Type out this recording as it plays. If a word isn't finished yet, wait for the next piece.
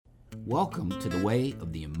Welcome to the Way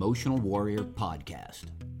of the Emotional Warrior podcast,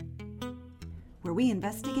 where we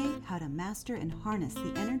investigate how to master and harness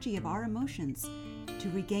the energy of our emotions to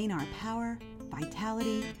regain our power,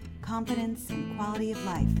 vitality, confidence, and quality of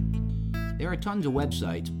life. There are tons of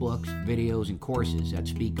websites, books, videos, and courses that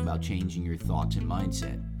speak about changing your thoughts and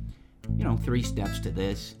mindset. 3 steps to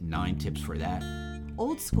this, 9 tips for that.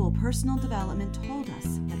 Old school personal development told us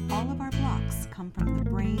that all of our blocks come from the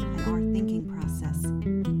brain and our thinking process.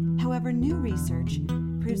 However, new research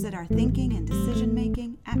proves that our thinking and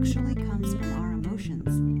decision-making actually comes from our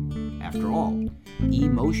emotions. After all,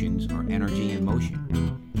 emotions are energy in motion.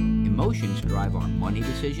 Emotions drive our money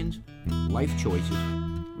decisions, life choices,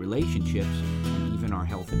 relationships, and even our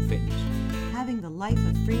health and fitness. Having the life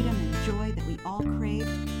of freedom and joy that we all crave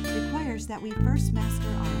requires that we first master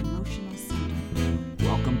our emotional center.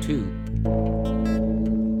 Welcome to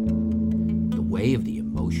the Way of the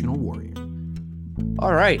Emotional Warrior.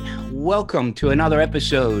 All right, welcome to another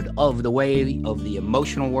episode of the Way of the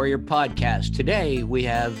Emotional Warrior podcast. Today we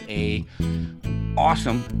have a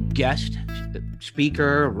awesome guest,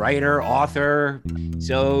 speaker, writer, author.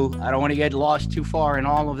 So I don't want to get lost too far in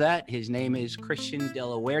all of that. His name is Christian de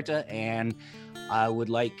la Huerta, and I would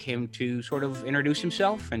like him to sort of introduce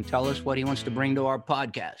himself and tell us what he wants to bring to our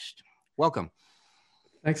podcast. Welcome.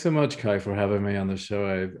 Thanks so much, Kai, for having me on the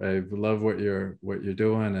show. I love what you're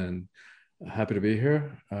doing, and happy to be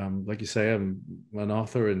here. Like you say, I'm an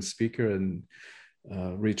author and speaker and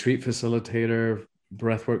retreat facilitator,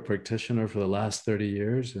 breathwork practitioner for the last 30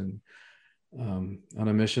 years, and on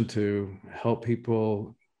a mission to help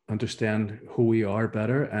people understand who we are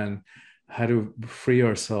better and how to free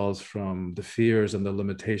ourselves from the fears and the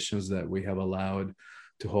limitations that we have allowed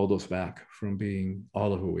to hold us back from being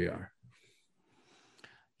all of who we are.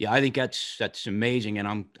 Yeah, I think that's amazing, and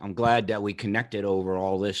I'm glad that we connected over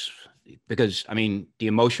all this, because the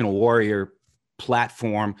Emotional Warrior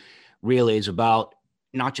platform really is about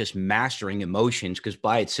not just mastering emotions, because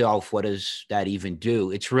by itself, what does that even do?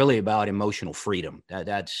 It's really about emotional freedom.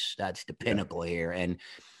 That's the pinnacle here, and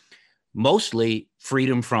mostly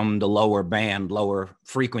freedom from the lower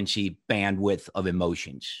frequency bandwidth of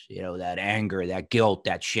emotions. That anger, that guilt,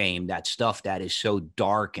 that shame, that stuff that is so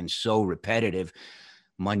dark and so repetitive,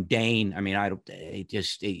 mundane.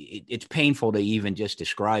 It's painful to even just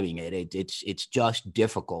describing it. It's just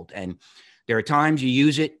difficult. And there are times you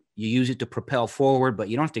use it to propel forward, but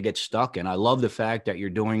you don't have to get stuck. And I love the fact that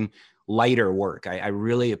you're doing lighter work. I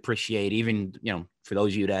really appreciate, even, for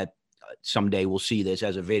those of you that someday will see this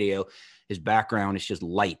as a video, his background is just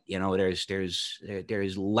light.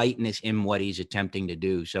 There's lightness in what he's attempting to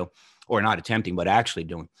do. So, or not attempting, but actually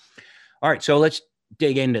doing. All right. So let's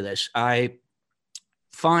dig into this. I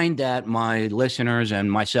find that my listeners,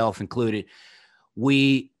 and myself included,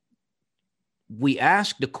 we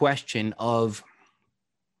ask the question of,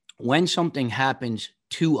 when something happens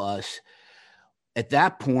to us, at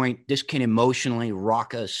that point, this can emotionally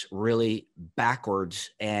rock us really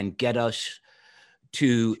backwards and get us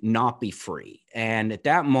to not be free. And at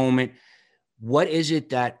that moment, what is it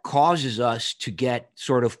that causes us to get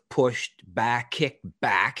sort of pushed back, kicked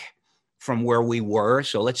back from where we were?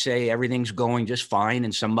 So let's say everything's going just fine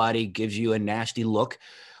and somebody gives you a nasty look,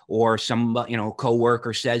 or some,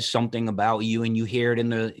 coworker says something about you and you hear it in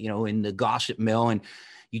the gossip mill, and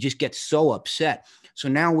you just get so upset. So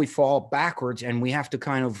now we fall backwards, and we have to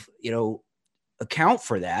kind of, account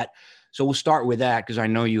for that. So we'll start with that, because I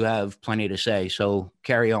know you have plenty to say. So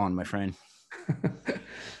carry on, my friend.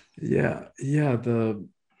 Yeah.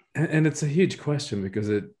 And it's a huge question, because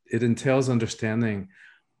it entails understanding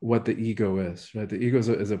what the ego is, right? The ego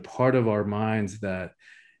is a part of our minds that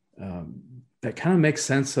kind of makes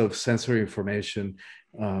sense of sensory information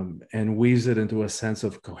and weaves it into a sense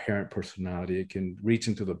of coherent personality. It can reach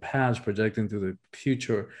into the past, project into the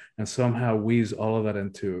future, and somehow weaves all of that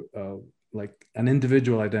into like an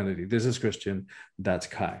individual identity. This is Christian, that's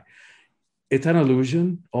Kai. It's an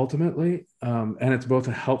illusion, ultimately, and it's both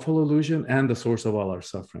a helpful illusion and the source of all our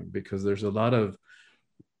suffering, because there's a lot of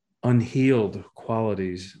unhealed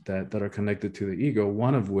qualities that are connected to the ego,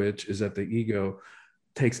 one of which is that the ego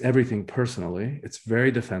takes everything personally. It's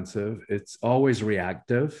very defensive. It's always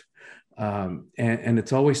reactive. And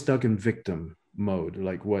it's always stuck in victim mode,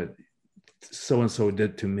 like what so-and-so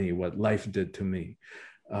did to me, what life did to me.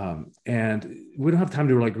 And we don't have time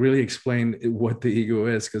to really explain what the ego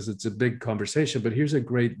is, because it's a big conversation, but here's a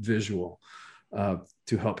great visual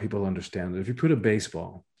to help people understand it. If you put a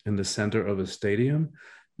baseball in the center of a stadium,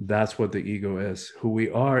 that's what the ego is. Who we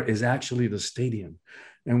are is actually the stadium.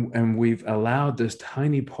 And we've allowed this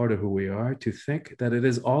tiny part of who we are to think that it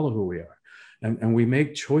is all of who we are. And we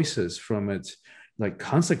make choices from its like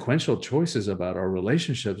consequential choices about our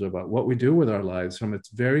relationships, about what we do with our lives from its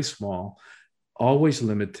very small, always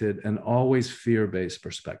limited, and always fear-based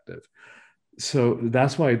perspective. So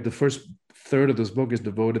that's why the first third of this book is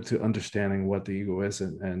devoted to understanding what the ego is,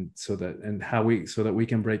 and so that we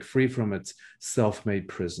can break free from its self-made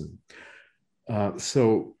prison.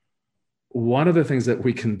 So one of the things that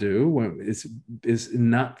we can do is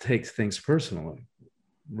not take things personally,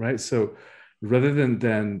 right? So rather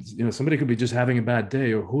than somebody could be just having a bad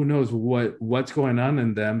day, or who knows what's going on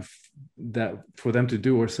in them, that for them to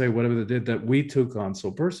do or say whatever they did that we took on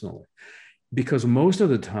so personally, because most of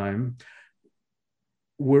the time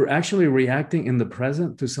we're actually reacting in the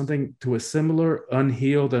present to a similar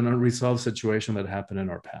unhealed and unresolved situation that happened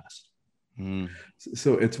in our past. So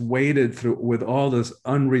it's weighted through with all this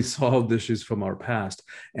unresolved issues from our past,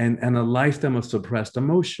 and a lifetime of suppressed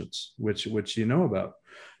emotions, which you know about.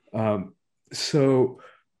 So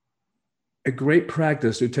a great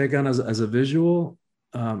practice to take on as a visual,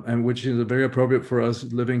 and which is very appropriate for us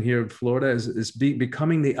living here in Florida, is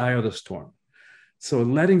becoming the eye of the storm. So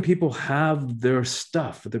letting people have their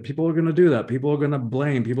stuff. That people are going to do that. People are going to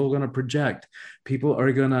blame. People are going to project. People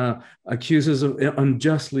are going to accuse us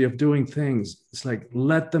unjustly of doing things. It's like,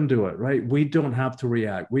 let them do it, right? We don't have to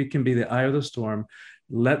react. We can be the eye of the storm.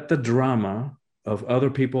 Let the drama of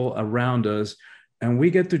other people around us, and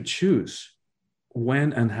we get to choose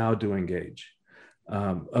when and how to engage.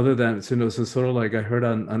 Other than, so sort of like I heard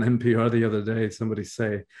on NPR the other day, somebody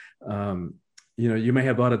say, you may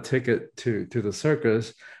have bought a ticket to the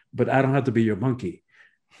circus, but I don't have to be your monkey,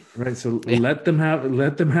 right? So yeah. let them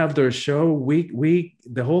have their show.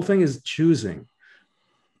 The whole thing is choosing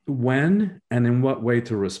when and in what way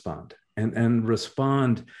to respond, and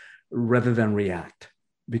respond rather than react.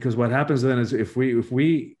 Because what happens then is if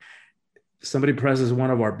somebody presses one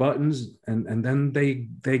of our buttons, and then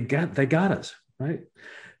they got us, right?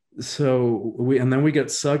 So then we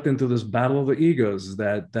get sucked into this battle of the egos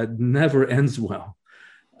that never ends well.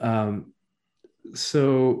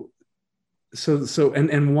 So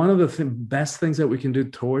one of the best things that we can do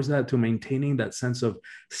towards that, to maintaining that sense of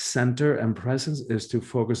center and presence, is to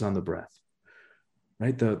focus on the breath,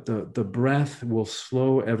 right? The breath will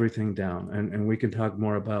slow everything down, and we can talk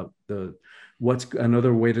more about what's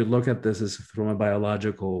another way to look at this is from a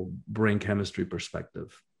biological brain chemistry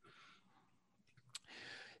perspective.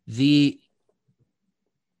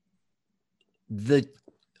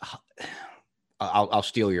 I'll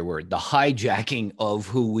steal your word, the hijacking of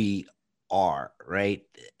who we are, right?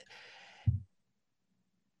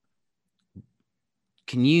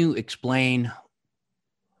 Can you explain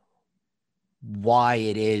why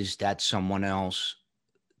it is that someone else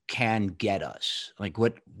can get us? Like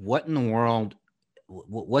what in the world,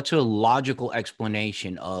 what's a logical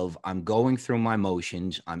explanation of I'm going through my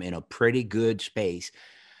motions, I'm in a pretty good space,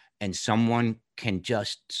 and someone can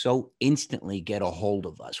just so instantly get a hold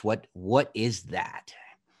of us? What is that?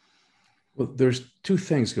 Well, there's two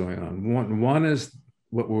things going on. One is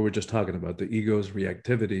what we were just talking about, the ego's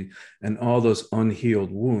reactivity and all those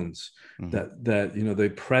unhealed wounds that they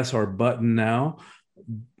press our button now,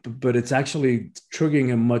 but it's actually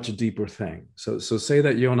triggering a much deeper thing. So say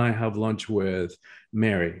that you and I have lunch with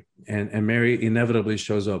Mary, and Mary inevitably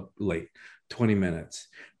shows up late, 20 minutes.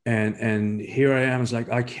 And here I am, it's like,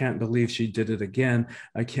 I can't believe she did it again.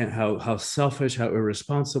 I can't, how selfish, how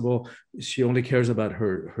irresponsible. She only cares about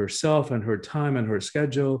herself and her time and her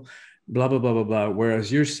schedule, blah, blah, blah, blah, blah.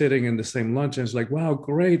 Whereas you're sitting in the same lunch and it's like, wow,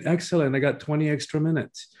 great, excellent. I got 20 extra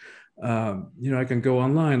minutes. I can go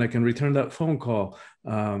online. I can return that phone call.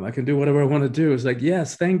 I can do whatever I want to do. It's like,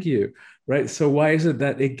 yes, thank you. Right. So why is it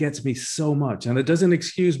that it gets me so much? And it doesn't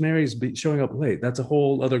excuse Mary's showing up late. That's a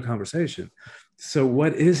whole other conversation. So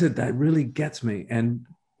what is it that really gets me? And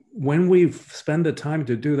when we spend the time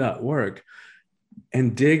to do that work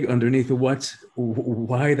and dig underneath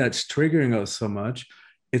why that's triggering us so much,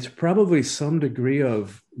 it's probably some degree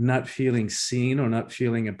of not feeling seen, or not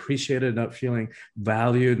feeling appreciated, not feeling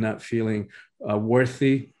valued, not feeling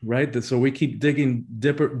worthy, right? So we keep digging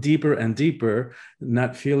deeper and deeper,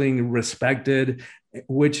 not feeling respected,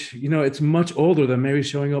 which, it's much older than maybe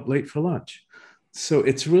showing up late for lunch. So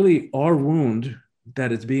it's really our wound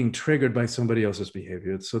that is being triggered by somebody else's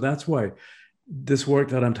behavior. So that's why this work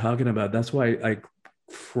that I'm talking about, that's why I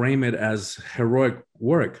frame it as heroic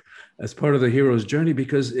work, as part of the hero's journey,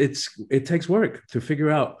 because it takes work to figure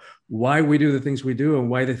out why we do the things we do and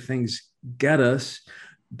why the things get us,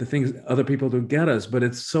 the things other people do get us. But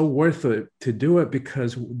it's so worth it to do it,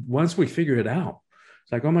 because once we figure it out,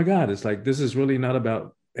 it's like, oh my God, it's like, this is really not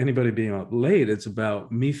about anybody being up late. It's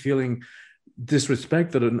about me feeling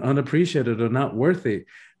disrespected and unappreciated or not worthy.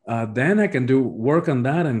 Then I can do work on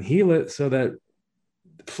that and heal it so that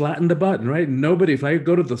flatten the button, right? Nobody, if I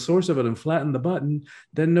go to the source of it and flatten the button,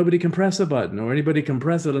 then nobody can press a button, or anybody can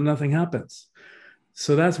press it and nothing happens.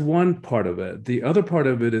 So that's one part of it. The other part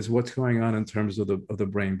of it is what's going on in terms of the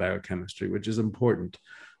brain biochemistry, which is important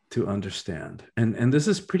to understand. And this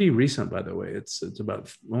is pretty recent, by the way. It's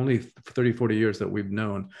about only 30, 40 years that we've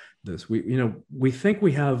known this. We think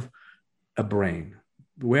we have a brain.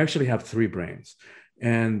 We actually have three brains.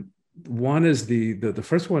 And one is the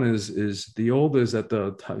first one is the old is at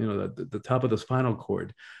the top, the top of the spinal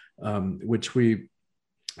cord, which we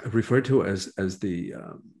refer to as the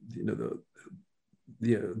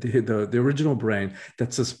original brain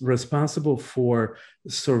that's responsible for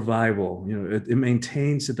survival. It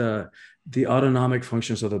maintains the autonomic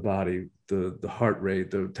functions of the body, the heart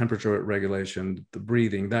rate, the temperature regulation, the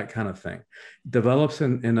breathing, that kind of thing. Develops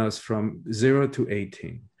in us from 0 to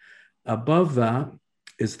 18. Above that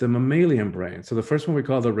is the mammalian brain. So the first one we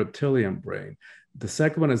call the reptilian brain. The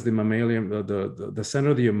second one is the mammalian, the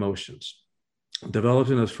center of the emotions.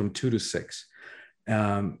 Develops in us from 2 to 6.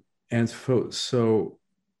 And so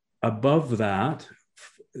above that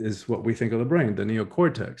is what we think of the brain, the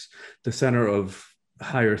neocortex, the center of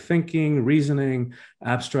higher thinking, reasoning,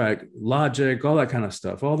 abstract logic, all that kind of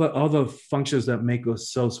stuff, all the functions that make us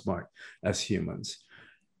so smart as humans.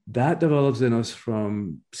 That develops in us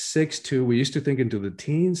from 6 to, we used to think into the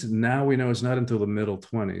teens. Now we know it's not until the middle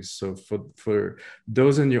 20s. So for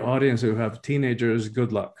those in your audience who have teenagers,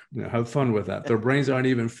 good luck. Have fun with that. Their brains aren't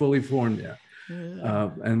even fully formed yet.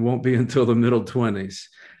 And won't be until the middle 20s.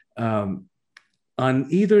 On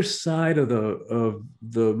either side of the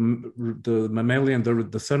mammalian,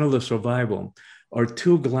 the center of the survival, are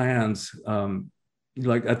two glands.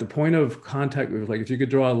 Like at the point of contact, like if you could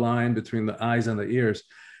draw a line between the eyes and the ears,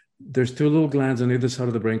 there's two little glands on either side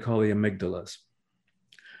of the brain called the amygdalas.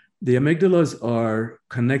 The amygdalas are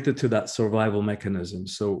connected to that survival mechanism.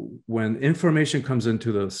 So when information comes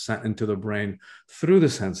into the brain through the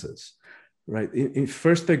senses, right?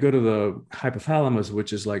 First, they go to the hypothalamus,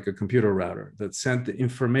 which is like a computer router that sent the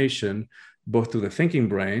information both to the thinking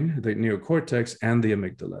brain, the neocortex, and the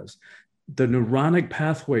amygdalas. The neuronic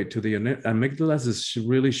pathway to the amygdalas is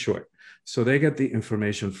really short. So they get the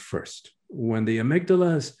information first. When the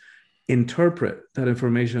amygdalas interpret that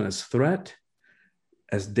information as threat,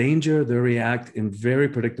 as danger, they react in very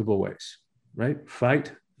predictable ways, right?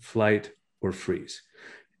 Fight, flight, or freeze.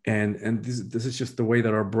 And this is just the way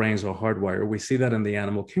that our brains are hardwired. We see that in the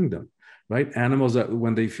animal kingdom, right? Animals that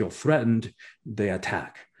when they feel threatened, they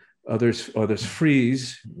attack. Others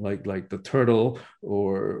freeze, like the turtle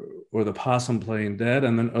or the possum playing dead,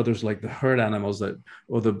 and then others like the herd animals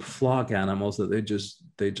or the flock animals that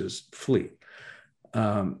they just flee.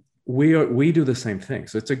 We do the same thing.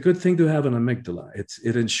 So it's a good thing to have an amygdala.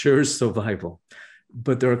 It ensures survival,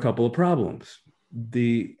 but there are a couple of problems.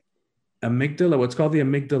 The amygdala, what's called the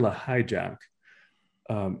amygdala hijack,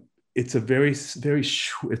 it's very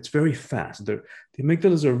fast. The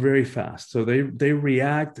amygdalas are very fast, so they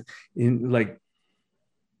react in like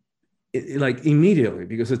immediately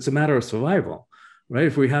because it's a matter of survival, right?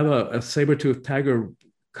 If we have a saber-toothed tiger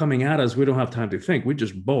coming at us, we don't have time to think. We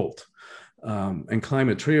just bolt and climb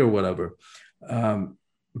a tree or whatever.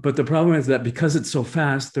 But the problem is that because it's so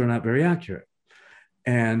fast, they're not very accurate.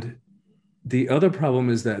 And the other problem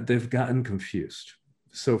is that they've gotten confused.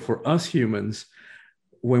 So for us humans,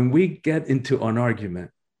 when we get into an argument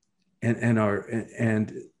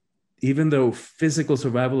and even though physical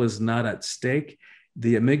survival is not at stake,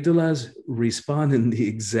 the amygdalas respond in the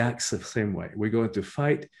exact same way. We go into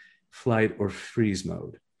fight, flight, or freeze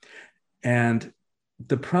mode. And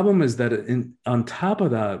the problem is that on top of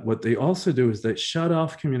that, what they also do is they shut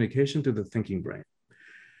off communication to the thinking brain.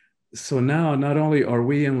 So now not only are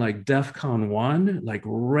we in like DEFCON 1, like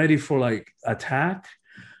ready for like attack,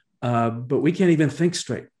 but we can't even think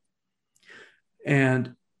straight.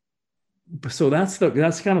 And so that's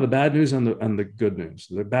kind of the bad news and the good news.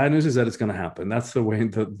 The bad news is that it's going to happen. That's the way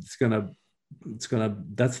that's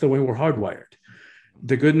the way we're hardwired.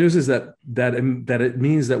 The good news is that it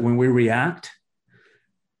means that when we react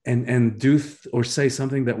and do or say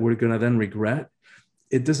something that we're going to then regret,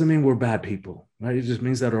 it doesn't mean we're bad people, right? It just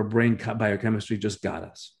means that our brain biochemistry just got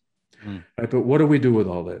us. Right? But what do we do with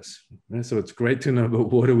all this? Right? So it's great to know,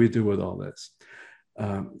 but what do we do with all this?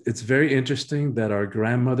 It's very interesting that our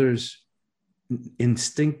grandmothers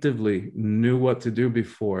instinctively knew what to do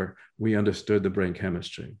before we understood the brain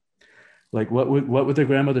chemistry. Like what would the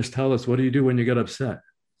grandmothers tell us? What do you do when you get upset?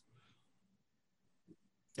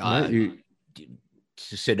 Right?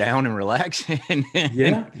 to sit down and relax.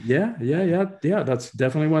 Yeah. That's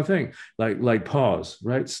definitely one thing. Like pause,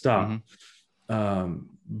 right? Stop.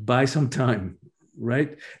 Buy some time,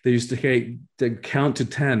 right? They used to count to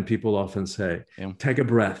 10. People often say, take a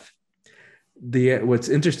breath. What's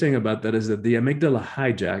interesting about that is that the amygdala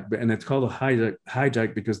hijack, and it's called a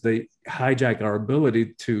hijack because they hijack our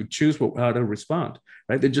ability to choose how to respond,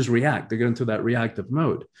 right? They just react. They go into that reactive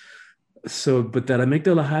mode. So, but that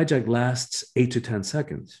amygdala hijack lasts 8 to 10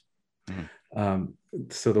 seconds.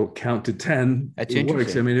 So they'll count to 10. That's it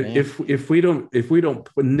works. I mean, if we don't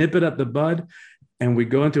nip it at the bud, and we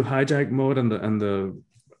go into hijack mode, and the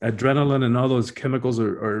adrenaline and all those chemicals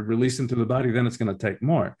are released into the body, then it's going to take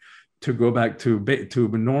more to go back to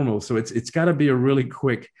normal. So it's got to be a really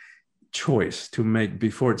quick choice to make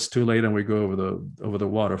before it's too late and we go over the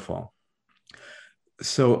waterfall.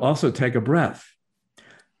 So also take a breath,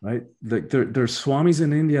 right? There's swamis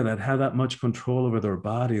in India that have that much control over their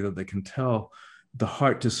body that they can tell the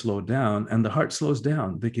heart to slow down, and the heart slows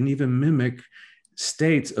down. They can even mimic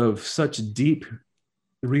states of such deep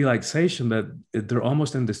relaxation that they're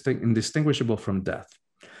almost indistinguishable from death.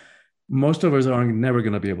 Most of us are never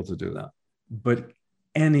going to be able to do that, but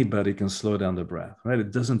anybody can slow down the breath, right?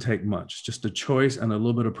 It doesn't take much, just a choice and a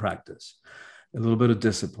little bit of practice, a little bit of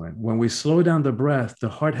discipline. When we slow down the breath, the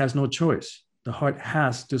heart has no choice. The heart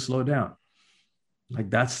has to slow down. Like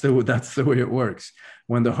that's the way it works.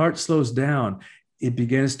 When the heart slows down, it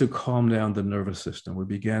begins to calm down the nervous system. We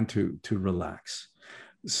begin to relax.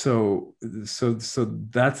 So that's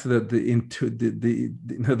the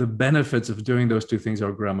benefits of doing those two things,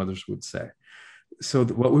 our grandmothers would say. So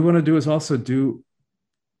what we want to do is also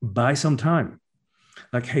buy some time.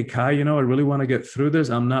 Like, hey, Kai, I really want to get through this.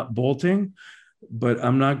 I'm not bolting, but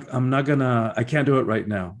I can't do it right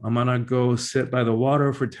now. I'm going to go sit by the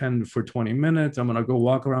water for 20 minutes. I'm going to go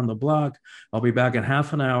walk around the block. I'll be back in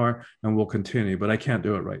half an hour and we'll continue, but I can't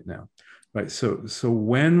do it right now. Right. So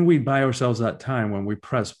when we buy ourselves that time, when we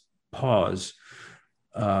press pause,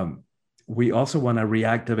 we also want to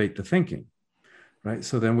reactivate the thinking. Right.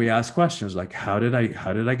 So then we ask questions like, how did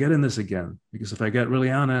I get in this again? Because if I get really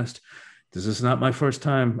honest, this is not my first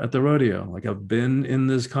time at the rodeo. Like I've been in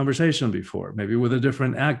this conversation before, maybe with a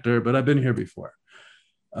different actor, but I've been here before.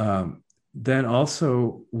 Then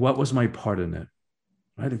also, what was my part in it?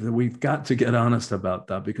 Right. We've got to get honest about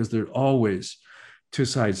that, because there are always two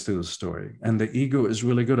sides to the story. And the ego is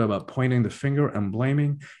really good about pointing the finger and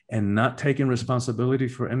blaming and not taking responsibility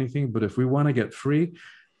for anything. But if we want to get free,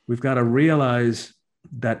 we've got to realize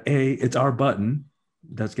that it's our button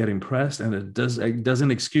that's getting pressed, and it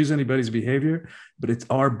doesn't excuse anybody's behavior, but it's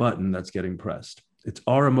our button that's getting pressed. It's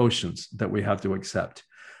our emotions that we have to accept.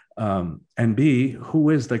 And B,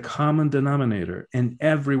 who is the common denominator in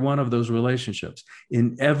every one of those relationships,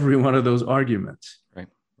 in every one of those arguments? Right.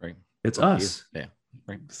 It's us. Yeah.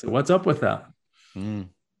 Right. So what's up with that? Let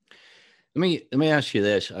me ask you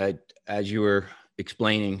this. As you were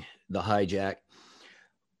explaining the hijack,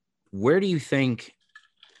 where do you think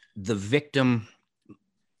the victim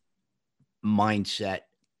mindset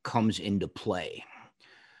comes into play?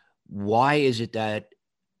 Why is it that,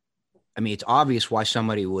 it's obvious why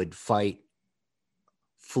somebody would fight,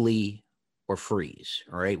 flee, or freeze.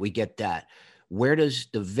 All right. We get that. Where does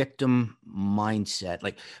the victim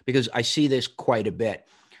mindset, because I see this quite a bit.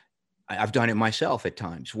 I've done it myself at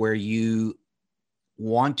times, where you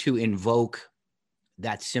want to invoke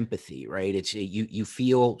that sympathy, right? It's you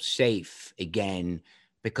feel safe again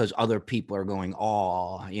because other people are going,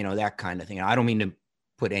 oh, that kind of thing. I don't mean to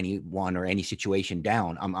put anyone or any situation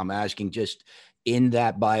down. I'm asking, just in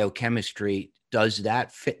that biochemistry, does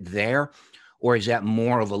that fit there? Or is that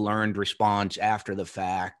more of a learned response after the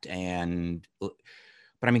fact?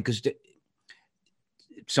 Because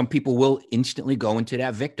some people will instantly go into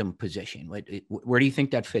that victim position. Where do you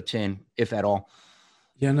think that fits in, if at all?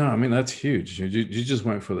 Yeah, no, that's huge. You just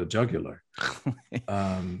went for the jugular.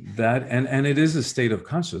 That and it is a state of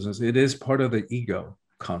consciousness. It is part of the ego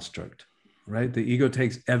construct, right? The ego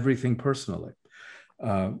takes everything personally,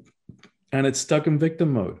 and it's stuck in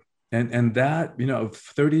victim mode. And that,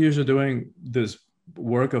 30 years of doing this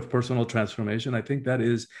work of personal transformation, I think that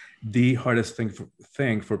is the hardest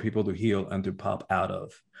thing for people to heal and to pop out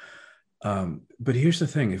of. But here's the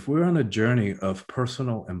thing: if we're on a journey of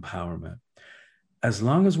personal empowerment, as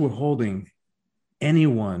long as we're holding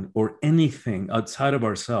anyone or anything outside of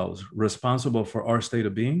ourselves responsible for our state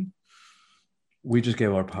of being, we just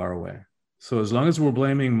gave our power away. So as long as we're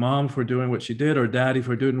blaming mom for doing what she did, or daddy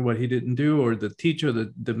for doing what he didn't do, or the teacher,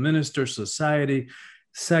 the minister, society,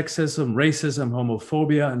 sexism, racism,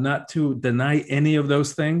 homophobia, not to deny any of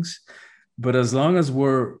those things, but as long as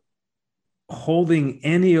we're holding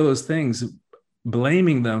any of those things,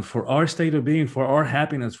 blaming them for our state of being, for our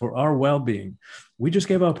happiness, for our well-being, we just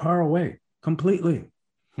gave our power away completely.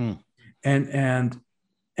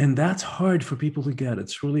 And that's hard for people to get.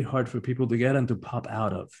 It's really hard for people to get and to pop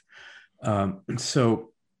out of.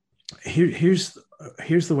 So here's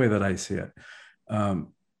the way that I see it.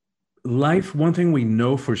 Life, one thing we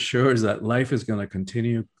know for sure is that life is going to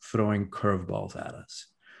continue throwing curveballs at us.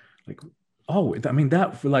 Like, oh, I mean,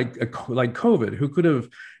 that like COVID, who could have,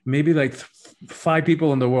 maybe like 5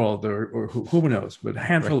 people in the world, or who knows, but a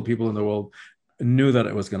handful of people in the world knew that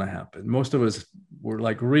it was going to happen. Most of us were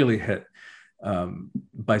like really hit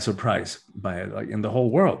by surprise by it, like, and the whole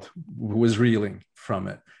world was reeling from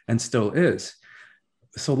it and still is.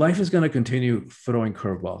 So life is going to continue throwing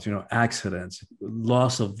curveballs, accidents,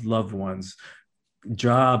 loss of loved ones,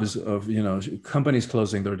 jobs of, companies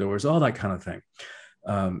closing their doors, all that kind of thing,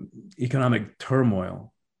 economic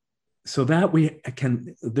turmoil. So that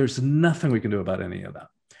there's nothing we can do about any of that.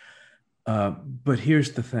 But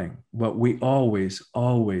here's the thing. What we always,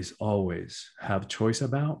 always, always have choice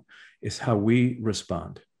about is how we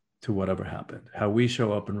respond to whatever happened, how we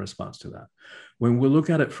show up in response to that. When we look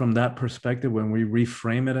at it from that perspective, when we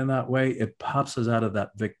reframe it in that way, it pops us out of that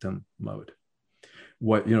victim mode.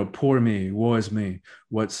 What, poor me, woe is me,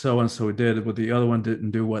 what so-and-so did, what the other one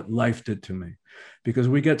didn't do, what life did to me. Because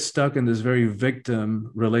we get stuck in this very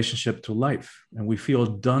victim relationship to life, and we feel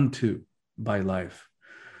done to by life.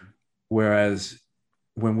 Whereas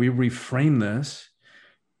when we reframe this,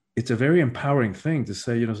 it's a very empowering thing to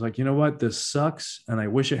say, it's like, what, this sucks and I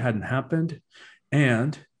wish it hadn't happened.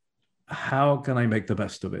 And how can I make the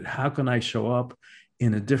best of it? How can I show up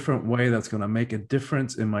in a different way that's going to make a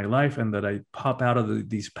difference in my life, and that I pop out of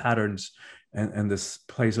these patterns and this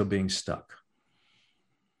place of being stuck?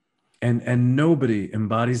 And nobody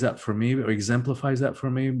embodies that for me or exemplifies that for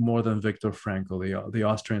me more than Viktor Frankl, the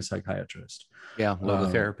Austrian psychiatrist. Yeah,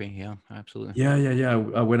 logotherapy. Yeah, absolutely. Yeah.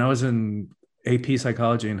 When I was in AP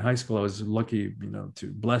psychology in high school, I was lucky,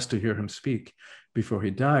 blessed to hear him speak before he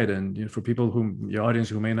died. And for people your audience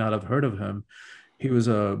who may not have heard of him, he was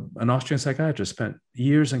an Austrian psychiatrist, spent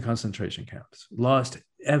years in concentration camps, lost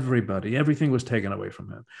everybody, everything was taken away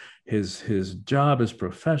from him. His job, his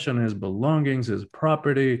profession, his belongings, his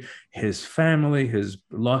property, his family,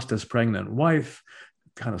 lost his pregnant wife,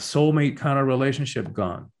 kind of soulmate kind of relationship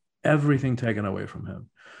gone, everything taken away from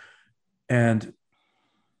him. And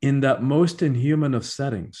in that most inhuman of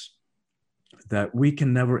settings, that we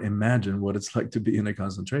can never imagine what it's like to be in a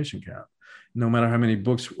concentration camp, no matter how many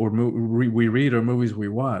books or we read or movies we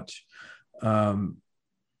watch.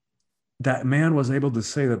 That man was able to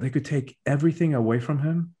say that they could take everything away from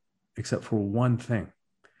him except for one thing: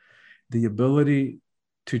 the ability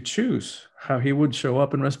to choose how he would show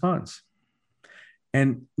up in response.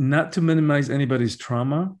 And not to minimize anybody's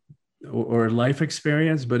trauma or life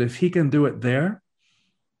experience, but if he can do it there,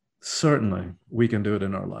 certainly we can do it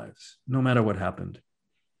in our lives, no matter what happened.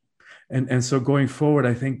 And so going forward,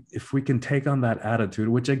 I think if we can take on that attitude,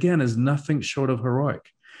 which again is nothing short of heroic,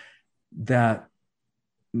 that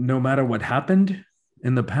no matter what happened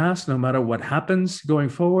in the past, no matter what happens going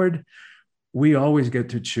forward, we always get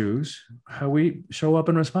to choose how we show up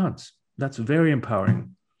in response. That's very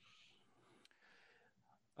empowering.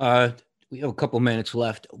 We have a couple minutes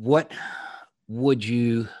left. What would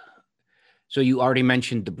you... So you already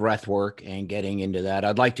mentioned the breath work and getting into that.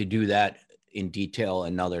 I'd like to do that in detail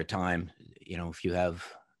another time, if you have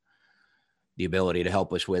the ability to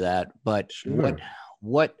help us with that. But sure.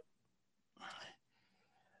 What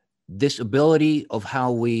this ability of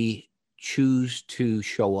how we choose to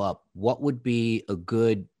show up, what would be a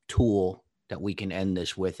good tool that we can end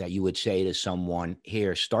this with, that you would say to someone,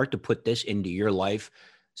 here, start to put this into your life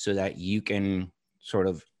so that you can sort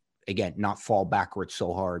of, again, not fall backwards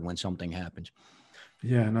so hard when something happens?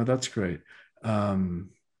 Yeah, no, that's great.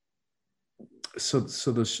 So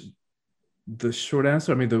the short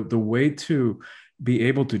answer, I mean, the way to be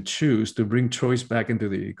able to choose to bring choice back into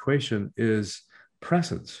the equation is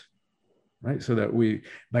presence, right? So that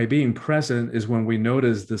by being present is when we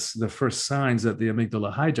notice the first signs that the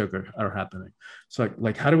amygdala hijack are happening. So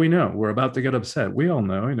like, how do we know we're about to get upset? We all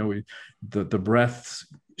know, the breath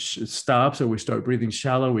stops, or we start breathing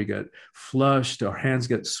shallow, we get flushed, our hands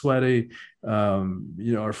get sweaty,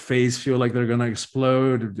 our face feel like they're going to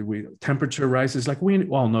explode, temperature rises. Like, we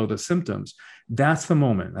all know the symptoms. That's the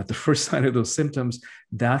moment, at the first sign of those symptoms,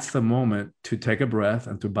 that's the moment to take a breath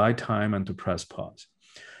and to buy time and to press pause.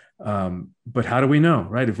 But how do we know,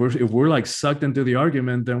 right? If we're like sucked into the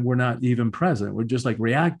argument, then we're not even present. We're just like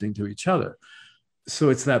reacting to each other. so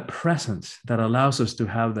it's that presence that allows us to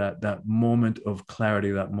have that moment of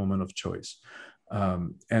clarity, that moment of choice.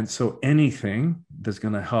 And so anything that's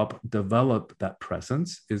going to help develop that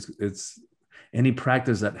presence it's any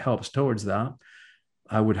practice that helps towards that,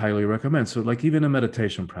 I would highly recommend. So like even a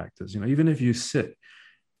meditation practice, even if you sit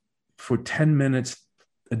for 10 minutes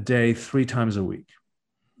a day, 3 times a week,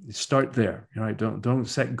 start there. Right? Don't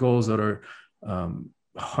set goals that are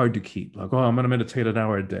hard to keep. Like, I'm going to meditate an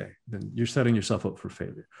hour a day. Then you're setting yourself up for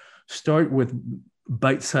failure. Start with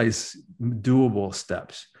bite-sized, doable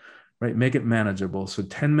steps. Right? Make it manageable. So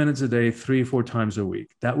 10 minutes a day, 3-4 times a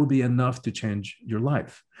week. That would be enough to change your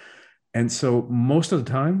life. And so most of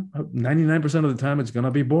the time, 99% of the time, it's going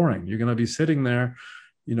to be boring. You're going to be sitting there,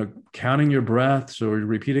 counting your breaths or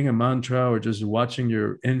repeating a mantra or just watching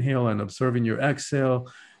your inhale and observing your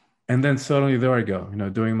exhale. And then suddenly there I go,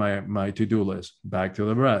 doing my to-do list, back to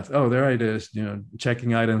the breath. Oh, there it is,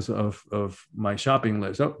 checking items of my shopping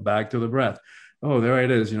list. Oh, back to the breath. Oh, there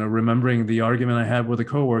it is, remembering the argument I had with a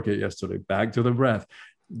coworker yesterday, back to the breath.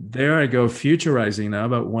 There I go, futurizing now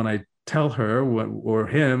about when I tell her or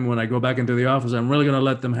him, when I go back into the office, I'm really going to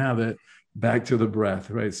let them have it, back to the breath,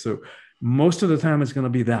 right? So most of the time it's going to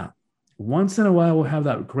be that. Once in a while, we'll have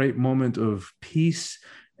that great moment of peace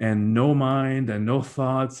and no mind and no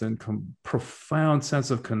thoughts and profound sense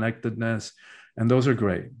of connectedness. And those are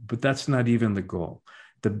great, but that's not even the goal.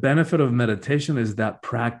 The benefit of meditation is that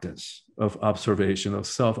practice of observation, of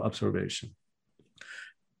self-observation.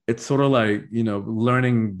 It's sort of like,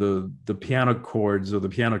 learning the piano chords or the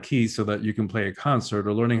piano keys so that you can play a concert,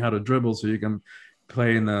 or learning how to dribble so you can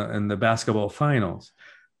play in the basketball finals.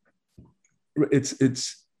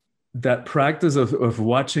 It's that practice of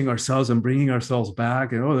watching ourselves and bringing ourselves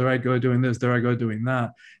back, and there I go doing this, there I go doing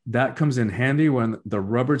that. That comes in handy when the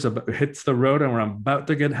rubber hits the road and we're about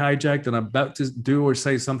to get hijacked and I'm about to do or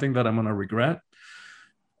say something that I'm going to regret.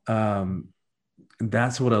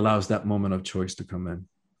 That's what allows that moment of choice to come in.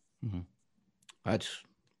 Mm-hmm. That's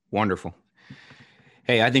wonderful.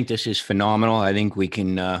 Hey, I think this is phenomenal. I think we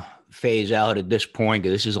can phase out at this point,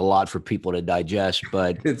 because this is a lot for people to digest,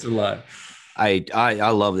 but it's a lot.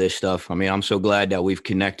 I love this stuff. I mean, I'm so glad that we've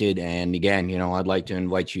connected. And again, I'd like to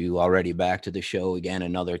invite you already back to the show again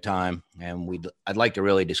another time. And I'd like to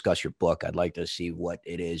really discuss your book. I'd like to see what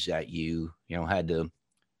it is that you had to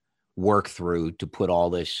work through to put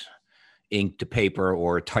all this ink to paper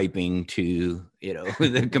or typing to,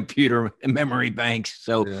 the computer memory banks.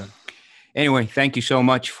 So Anyway, thank you so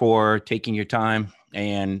much for taking your time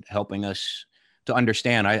and helping us to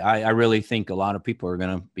understand. I really think a lot of people are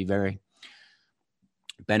going to be very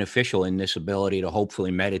beneficial in this ability to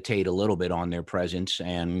hopefully meditate a little bit on their presence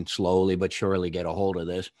and slowly but surely get a hold of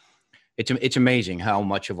this. It's amazing how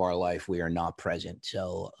much of our life we are not present.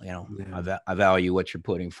 So, I value what you're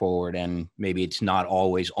putting forward, and maybe it's not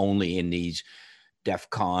always only in these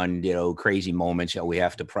DEFCON, crazy moments that we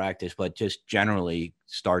have to practice, but just generally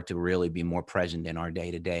start to really be more present in our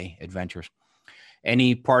day-to-day adventures.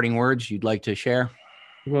 Any parting words you'd like to share?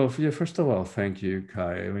 Well, first of all, thank you,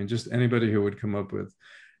 Kai. I mean, just anybody who would come up with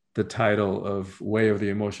the title of Way of the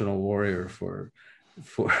Emotional Warrior for a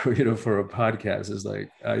podcast is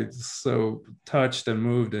like, I'm so touched and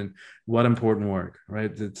moved, and what important work,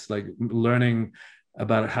 right? It's like learning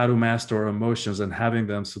about how to master our emotions and having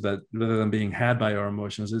them so that rather than being had by our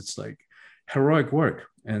emotions, it's like heroic work.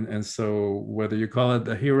 And so whether you call it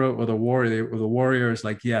the hero or the warrior is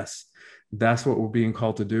like, yes, that's what we're being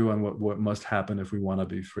called to do and what must happen if we want to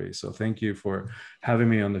be free. So thank you for having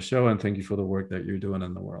me on the show, and thank you for the work that you're doing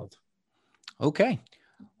in the world. Okay.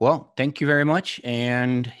 Well, thank you very much.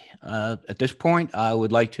 And at this point, I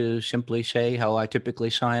would like to simply say how I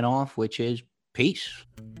typically sign off, which is peace.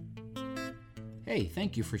 Hey,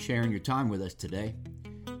 thank you for sharing your time with us today.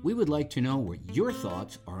 We would like to know what your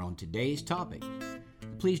thoughts are on today's topic.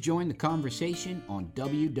 Please join the conversation on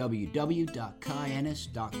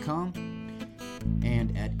www.kaienis.com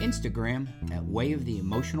and at Instagram at Way of the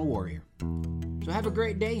Emotional Warrior. So have a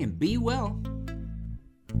great day and be well.